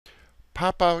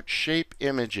pop-out shape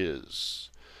images.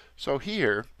 So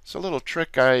here, it's a little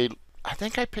trick. I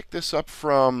think I picked this up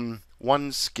from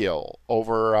One Skill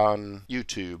over on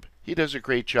YouTube. He does a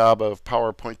great job of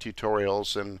PowerPoint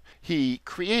tutorials, and he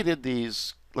created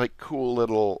these like cool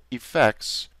little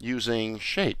effects using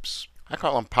shapes. I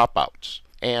call them pop-outs.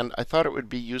 And I thought it would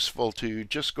be useful to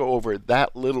just go over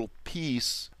that little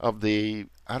piece of the,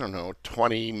 I don't know,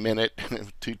 20-minute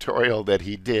tutorial that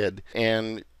he did.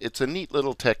 And it's a neat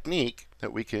little technique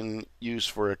that we can use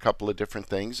for a couple of different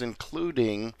things,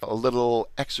 including a little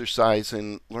exercise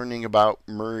in learning about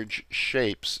merge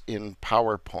shapes in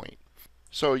PowerPoint.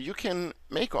 So you can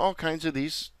make all kinds of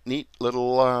these neat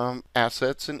little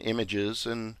assets and images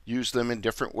and use them in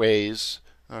different ways.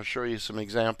 I'll show you some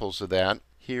examples of that.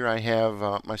 Here I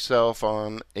have myself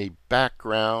on a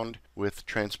background with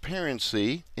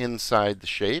transparency inside the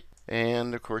shape.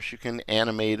 And of course you can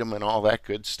animate them and all that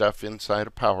good stuff inside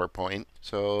of PowerPoint.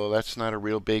 So that's not a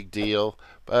real big deal.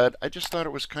 But I just thought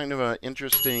it was kind of an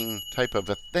interesting type of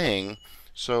a thing.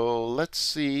 So let's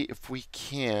see if we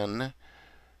can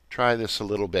try this a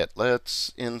little bit.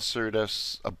 Let's insert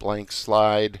us a blank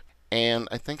slide. And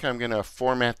I think I'm going to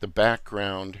format the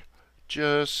background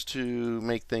just to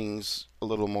make things a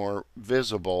little more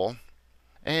visible.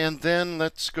 And then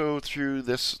let's go through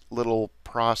this little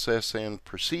process and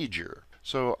procedure.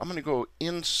 So I'm going to go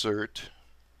insert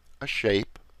a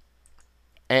shape.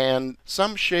 And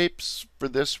some shapes for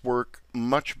this work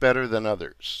much better than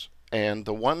others. And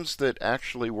the ones that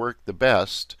actually work the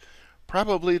best,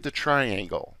 probably the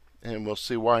triangle. And we'll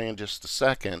see why in just a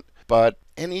second. But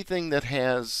anything that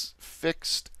has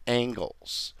fixed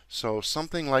angles. So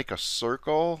something like a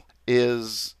circle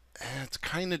it's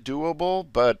kind of doable,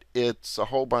 but it's a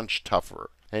whole bunch tougher.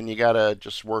 And you gotta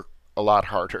just work a lot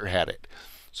harder at it.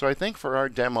 So I think for our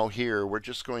demo here, we're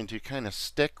just going to kind of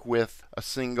stick with a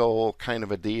single kind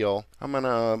of a deal. I'm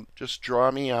gonna just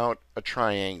draw me out a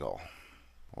triangle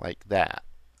like that.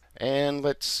 And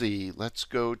let's see, let's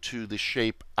go to the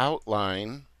shape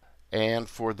outline. And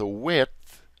for the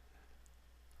width,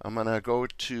 I'm gonna go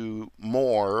to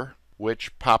more,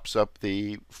 which pops up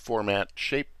the format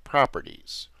shape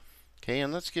properties. Okay,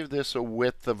 and let's give this a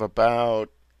width of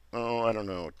about, I don't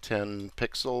know, 10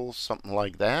 pixels, something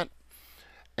like that.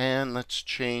 And let's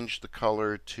change the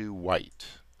color to white.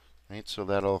 Right, so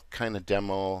that'll kind of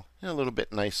demo a little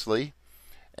bit nicely.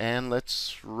 And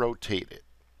let's rotate it.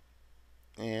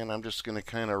 And I'm just going to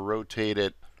kind of rotate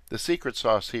it. The secret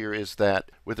sauce here is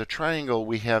that with a triangle,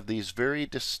 we have these very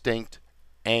distinct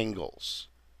angles.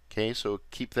 Okay, so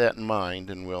keep that in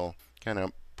mind, and we'll kind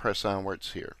of press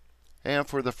onwards here. And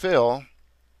for the fill,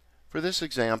 for this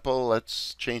example,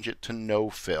 let's change it to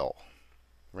no fill,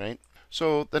 right?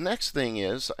 So the next thing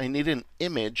is I need an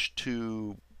image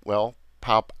to, well,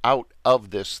 pop out of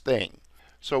this thing.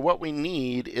 So what we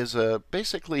need is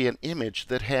basically an image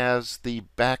that has the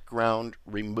background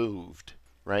removed.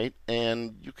 Right?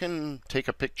 And you can take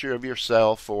a picture of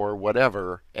yourself or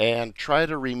whatever and try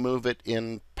to remove it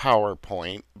in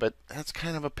PowerPoint, but that's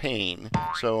kind of a pain.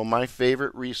 So my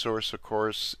favorite resource, of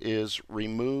course, is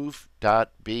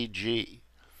remove.bg. If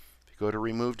you go to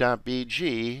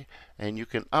remove.bg and you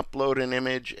can upload an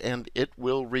image and it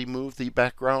will remove the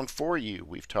background for you.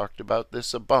 We've talked about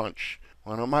this a bunch.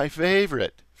 One of my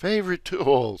favorite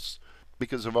tools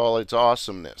because of all its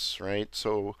awesomeness, right?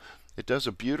 So it does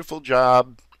a beautiful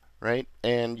job, right?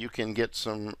 And you can get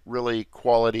some really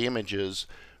quality images.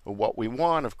 What we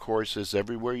want, of course, is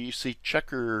everywhere you see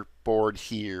checkerboard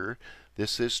here,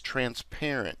 this is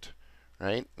transparent,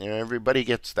 right? And everybody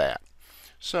gets that.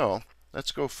 So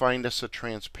let's go find us a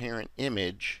transparent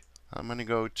image. I'm going to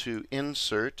go to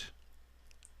Insert,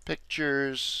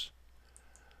 Pictures.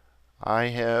 I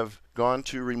have gone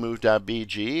to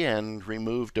remove.bg and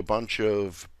removed a bunch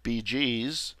of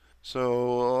BGs.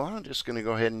 So I'm just going to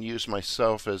go ahead and use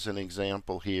myself as an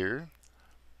example here.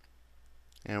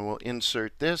 And we'll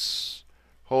insert this,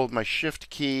 hold my Shift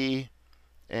key,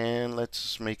 and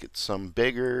let's make it some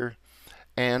bigger.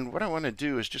 And what I want to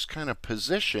do is just kind of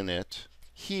position it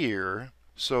here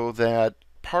so that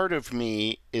part of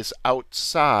me is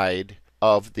outside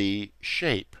of the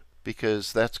shape,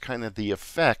 because that's kind of the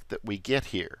effect that we get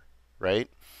here, right?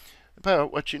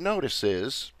 But what you notice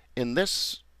is, in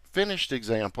this finished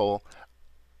example,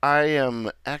 I am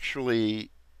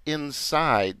actually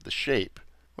inside the shape.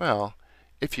 Well,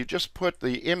 if you just put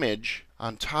the image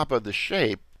on top of the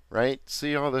shape, right?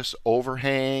 See all this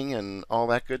overhang and all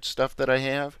that good stuff that I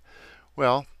have?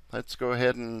 Well, let's go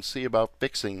ahead and see about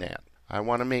fixing that. I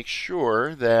want to make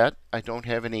sure that I don't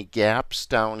have any gaps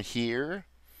down here.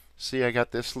 See, I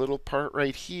got this little part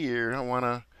right here. I want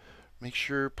to make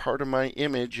sure part of my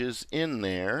image is in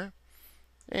there.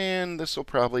 And this will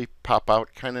probably pop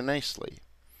out kind of nicely.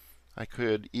 I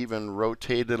could even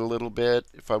rotate it a little bit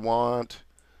if I want.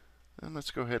 And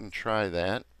let's go ahead and try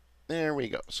that. There we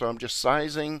go. So I'm just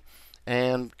sizing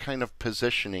and kind of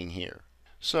positioning here.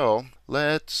 So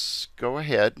let's go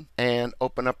ahead and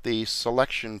open up the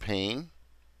selection pane.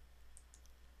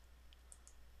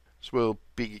 So we'll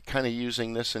be kind of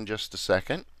using this in just a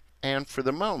second. And for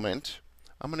the moment,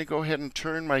 I'm going to go ahead and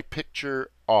turn my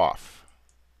picture off.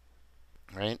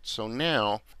 Right? So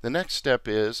now the next step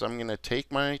is I'm going to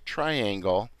take my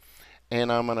triangle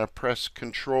and I'm going to press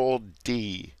Control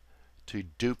D to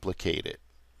duplicate it.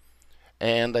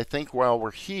 And I think while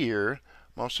we're here,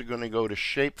 I'm also going to go to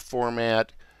Shape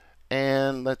Format,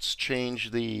 and let's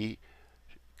change the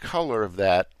color of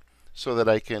that so that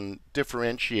I can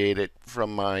differentiate it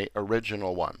from my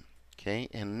original one. Okay,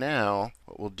 and now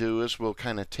what we'll do is we'll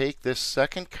kind of take this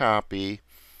second copy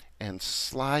and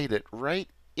slide it right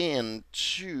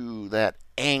into that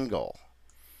angle.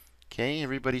 Okay,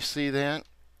 everybody see that?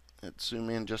 Let's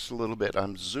zoom in just a little bit.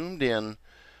 I'm zoomed in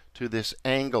to this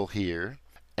angle here.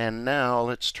 And now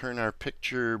let's turn our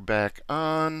picture back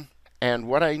on. And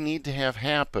what I need to have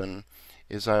happen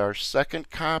is our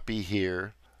second copy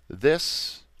here,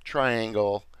 this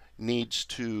triangle needs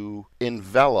to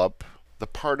envelop the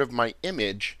part of my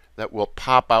image that will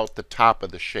pop out the top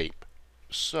of the shape.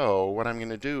 So what I'm going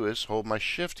to do is hold my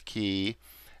Shift key,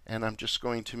 and I'm just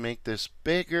going to make this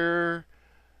bigger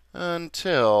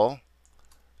until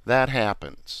that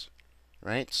happens.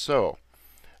 Right? So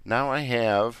now I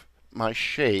have my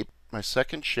shape, my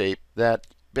second shape, that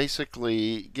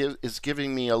basically is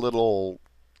giving me a little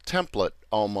template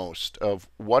almost of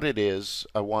what it is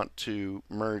I want to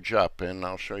merge up, and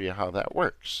I'll show you how that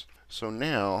works. So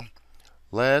now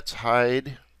let's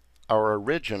hide our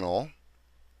original.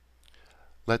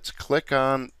 Let's click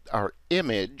on our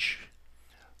image.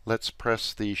 Let's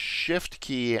press the Shift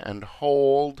key and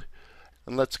hold,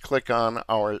 and let's click on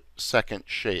our second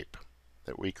shape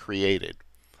that we created.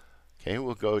 Okay,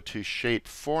 we'll go to Shape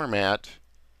Format,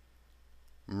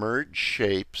 Merge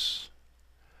Shapes,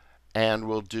 and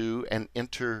we'll do an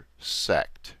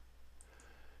intersect.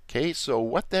 Okay, so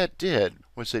what that did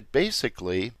was it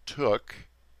basically took,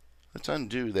 let's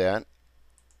undo that.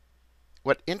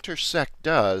 What intersect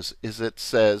does is it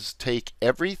says take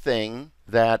everything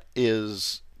that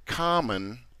is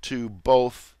common to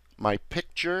both my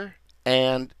picture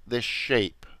and this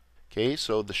shape. Okay,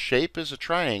 so the shape is a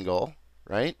triangle,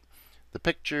 right? The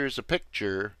picture is a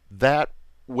picture. That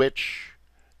which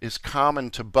is common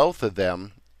to both of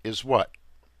them is what?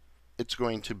 It's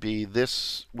going to be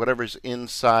this, whatever's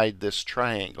inside this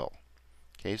triangle.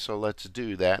 Okay, so let's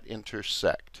do that.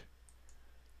 Intersect.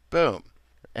 Boom.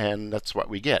 And that's what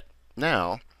we get.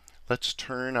 Now, let's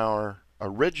turn our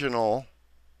original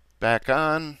back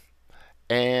on.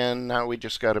 And now we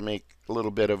just got to make a little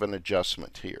bit of an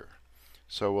adjustment here.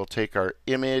 So we'll take our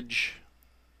image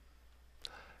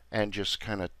and just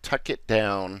kind of tuck it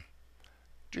down.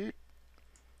 You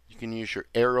can use your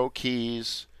arrow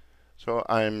keys. So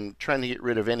I'm trying to get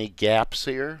rid of any gaps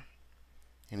here,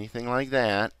 anything like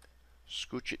that.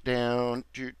 Scooch it down,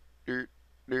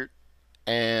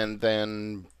 and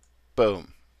then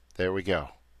boom, there we go.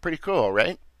 Pretty cool,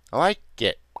 right? I like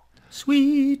it.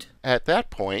 Sweet. At that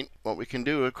point, what we can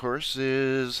do, of course,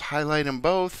 is highlight them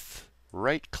both,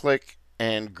 right-click,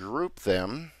 and group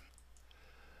them.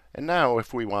 And now,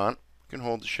 if we want, we can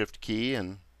hold the Shift key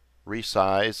and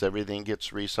resize. Everything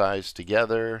gets resized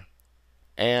together.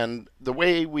 And the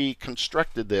way we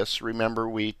constructed this, remember,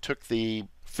 we took the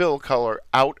fill color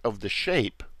out of the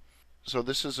shape. So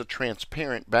this is a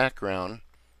transparent background.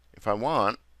 If I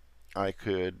want, I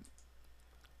could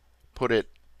put it,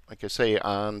 like I say,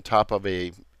 on top of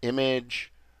a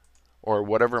image or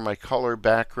whatever my color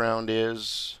background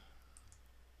is.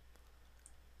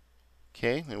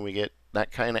 Okay, and we get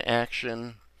that kind of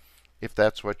action if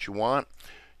that's what you want.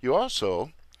 You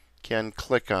also can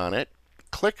click on it,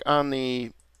 click on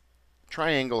the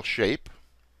triangle shape,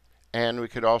 and we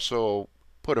could also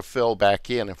put a fill back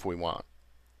in if we want.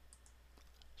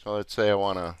 So let's say I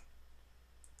want a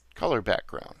color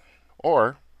background,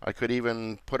 or I could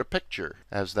even put a picture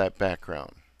as that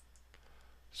background.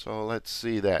 So let's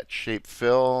see that shape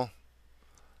fill.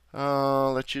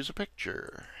 Let's use a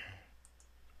picture.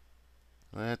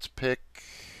 Let's pick,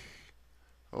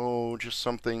 just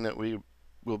something that we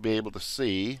will be able to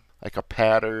see, like a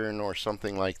pattern or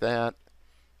something like that.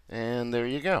 And there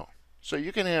you go. So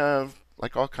you can have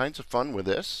like all kinds of fun with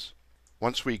this.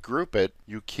 Once we group it,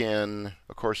 you can,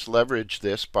 of course, leverage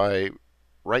this by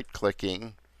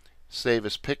right-clicking, save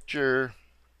as picture.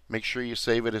 Make sure you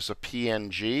save it as a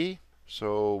PNG.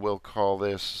 So we'll call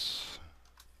this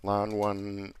Lon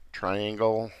 1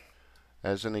 triangle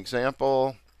as an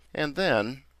example, and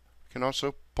then we can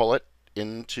also pull it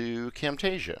into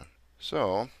Camtasia.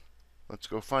 So let's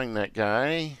go find that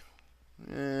guy,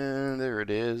 and there it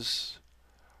is.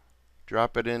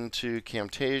 Drop it into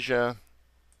Camtasia,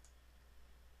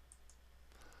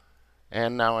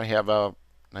 and now I have a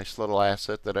nice little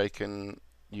asset that I can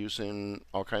use in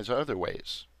all kinds of other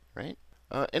ways, right?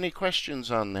 Any questions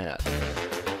on that?